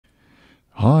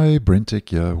Hi, BrenTech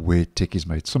here, where tech is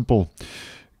made simple.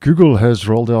 Google has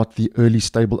rolled out the early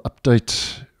stable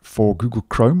update for Google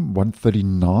Chrome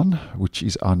 139, which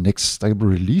is our next stable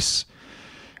release.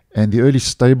 And the early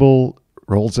stable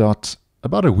rolls out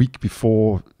about a week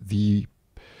before the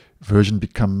version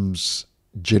becomes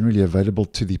generally available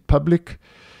to the public.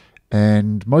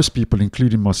 And most people,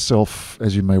 including myself,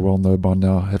 as you may well know by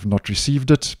now, have not received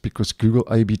it because Google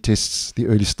A/B tests the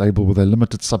early stable with a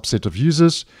limited subset of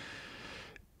users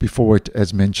before it,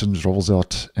 as mentioned, rolls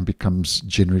out and becomes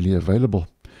generally available.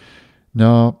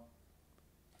 Now,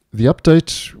 the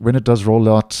update, when it does roll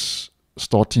out,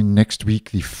 starting next week,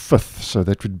 the 5th, so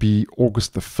that would be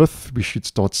August the 5th, we should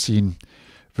start seeing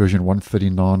version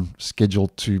 139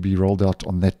 scheduled to be rolled out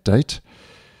on that date.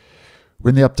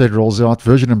 When the update rolls out,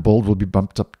 version and build will be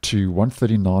bumped up to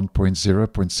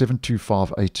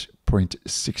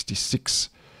 139.0.7258.66.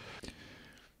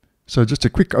 So just a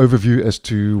quick overview as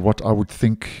to what I would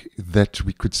think that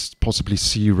we could possibly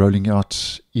see rolling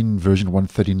out in version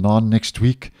 139 next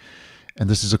week. And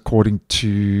this is according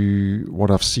to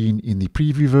what I've seen in the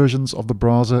preview versions of the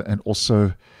browser and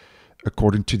also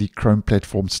according to the Chrome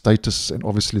platform status. And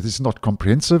obviously this is not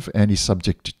comprehensive and is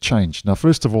subject to change. Now,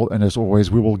 first of all, and as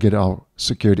always, we will get our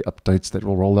security updates that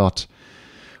will roll out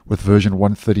with version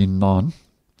 139.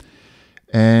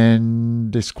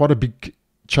 And there's quite a big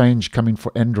change coming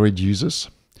for Android users,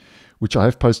 which I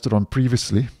have posted on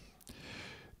previously,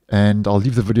 and I'll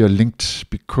leave the video linked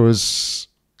because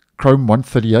Chrome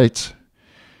 138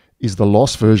 is the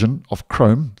last version of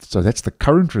Chrome, so that's the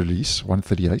current release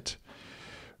 138,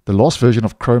 the last version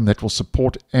of Chrome that will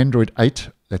support Android 8,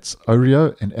 that's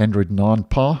Oreo, and Android 9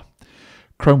 Pie.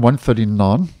 Chrome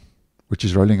 139, which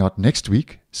is rolling out next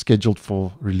week, scheduled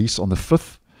for release on the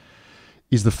 5th,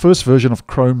 is the first version of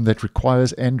Chrome that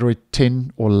requires Android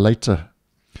 10 or later.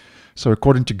 So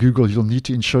according to Google, you'll need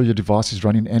to ensure your device is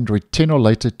running Android 10 or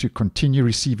later to continue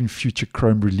receiving future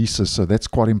Chrome releases. So that's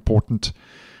quite important.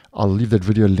 I'll leave that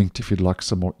video linked if you'd like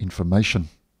some more information.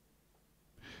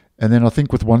 And then I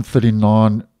think with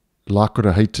 139, like it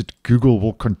or hate it, Google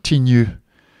will continue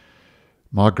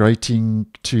migrating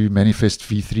to Manifest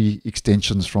v3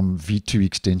 extensions from v2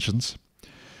 extensions.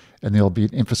 And there'll be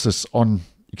an emphasis on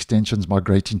extensions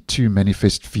migrating to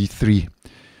Manifest v3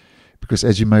 because,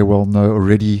 as you may well know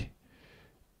already,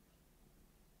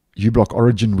 uBlock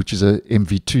Origin, which is a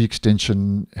MV2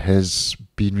 extension, has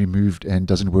been removed and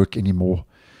doesn't work anymore.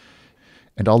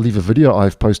 And I'll leave a video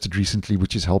I've posted recently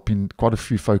which is helping quite a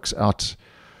few folks out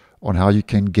on how you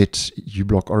can get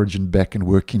uBlock Origin back and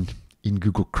working in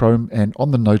Google Chrome. And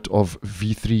on the note of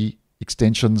v3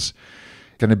 extensions,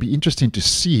 it's going to be interesting to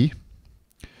see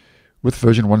with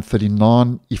version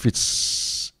 139 if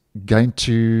it's going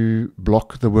to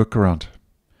block the workaround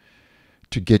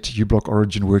to get uBlock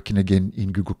Origin working again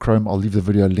in Google Chrome. I'll leave the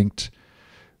video linked.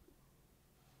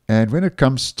 And when it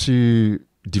comes to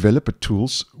developer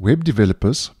tools, web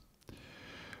developers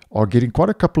are getting quite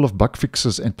a couple of bug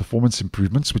fixes and performance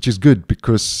improvements, which is good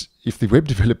because if the web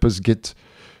developers get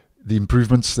the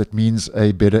improvements, that means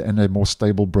a better and a more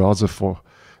stable browser for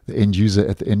the end user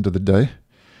at the end of the day.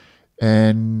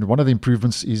 And one of the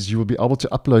improvements is you will be able to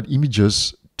upload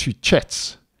images to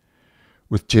chats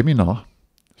with Gemini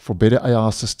for better AI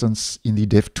assistance in the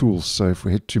dev tools. So if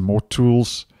we head to more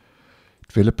tools,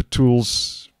 developer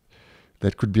tools,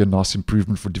 that could be a nice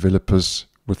improvement for developers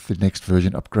with the next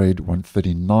version upgrade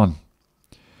 139.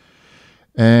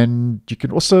 And you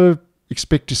can also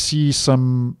expect to see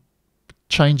some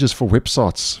changes for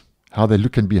websites, how they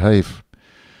look and behave,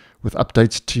 with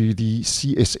updates to the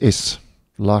CSS,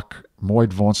 like more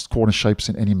advanced corner shapes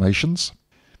and animations.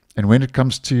 And when it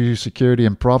comes to security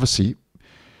and privacy,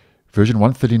 version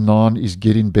 139 is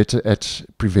getting better at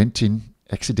preventing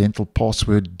accidental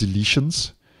password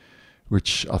deletions,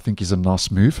 which I think is a nice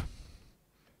move.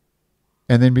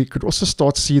 And then we could also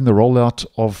start seeing the rollout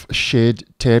of shared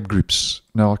tab groups.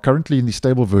 Now, currently in the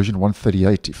stable version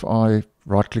 138, if I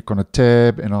right-click on a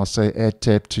tab and I'll say add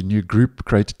tab to new group,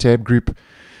 create a tab group,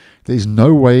 there is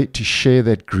no way to share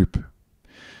that group.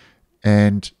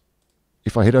 And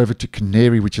if I head over to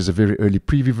Canary, which is a very early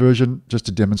preview version, just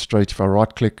to demonstrate, if I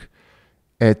right-click,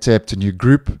 add tab to new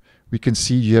group, we can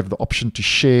see you have the option to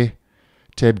share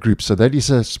tab groups. So that is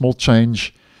a small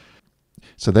change.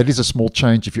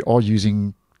 If you are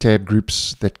using tab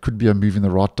groups, that could be a move in the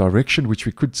right direction, which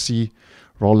we could see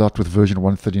roll out with version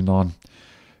 139,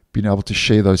 being able to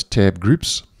share those tab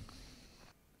groups.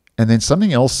 And then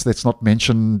something else that's not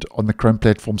mentioned on the Chrome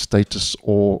platform status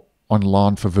or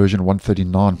online for version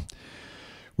 139,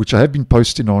 which I have been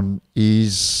posting on,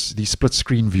 is the split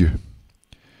screen view,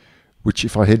 which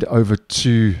if I head over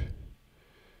to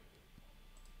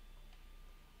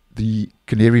the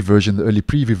Canary version, the early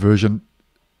preview version,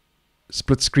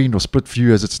 split screen or split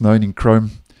view as it's known in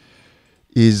Chrome,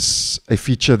 is a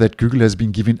feature that Google has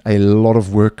been giving a lot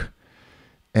of work,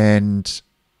 and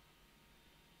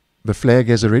the flag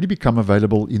has already become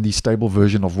available in the stable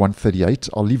version of 138.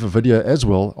 I'll leave a video as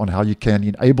well on how you can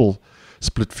enable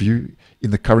split view in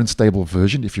the current stable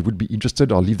version. If you would be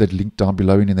interested, I'll leave that link down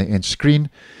below and in the end screen.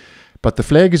 But the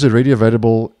flag is already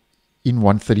available in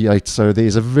 138, so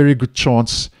there's a very good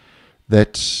chance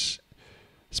that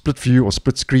split view or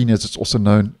split screen, as it's also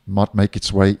known, might make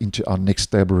its way into our next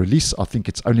stable release. I think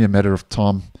it's only a matter of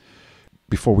time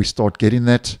before we start getting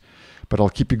that, but I'll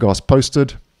keep you guys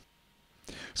posted.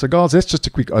 So guys, that's just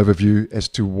a quick overview as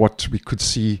to what we could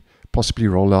see possibly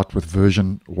roll out with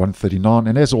version 139.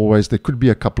 And as always, there could be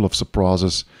a couple of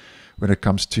surprises when it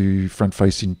comes to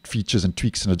front-facing features and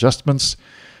tweaks and adjustments.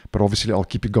 But obviously, I'll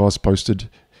keep you guys posted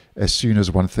as soon as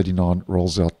 139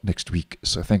 rolls out next week.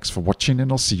 So thanks for watching,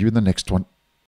 and I'll see you in the next one.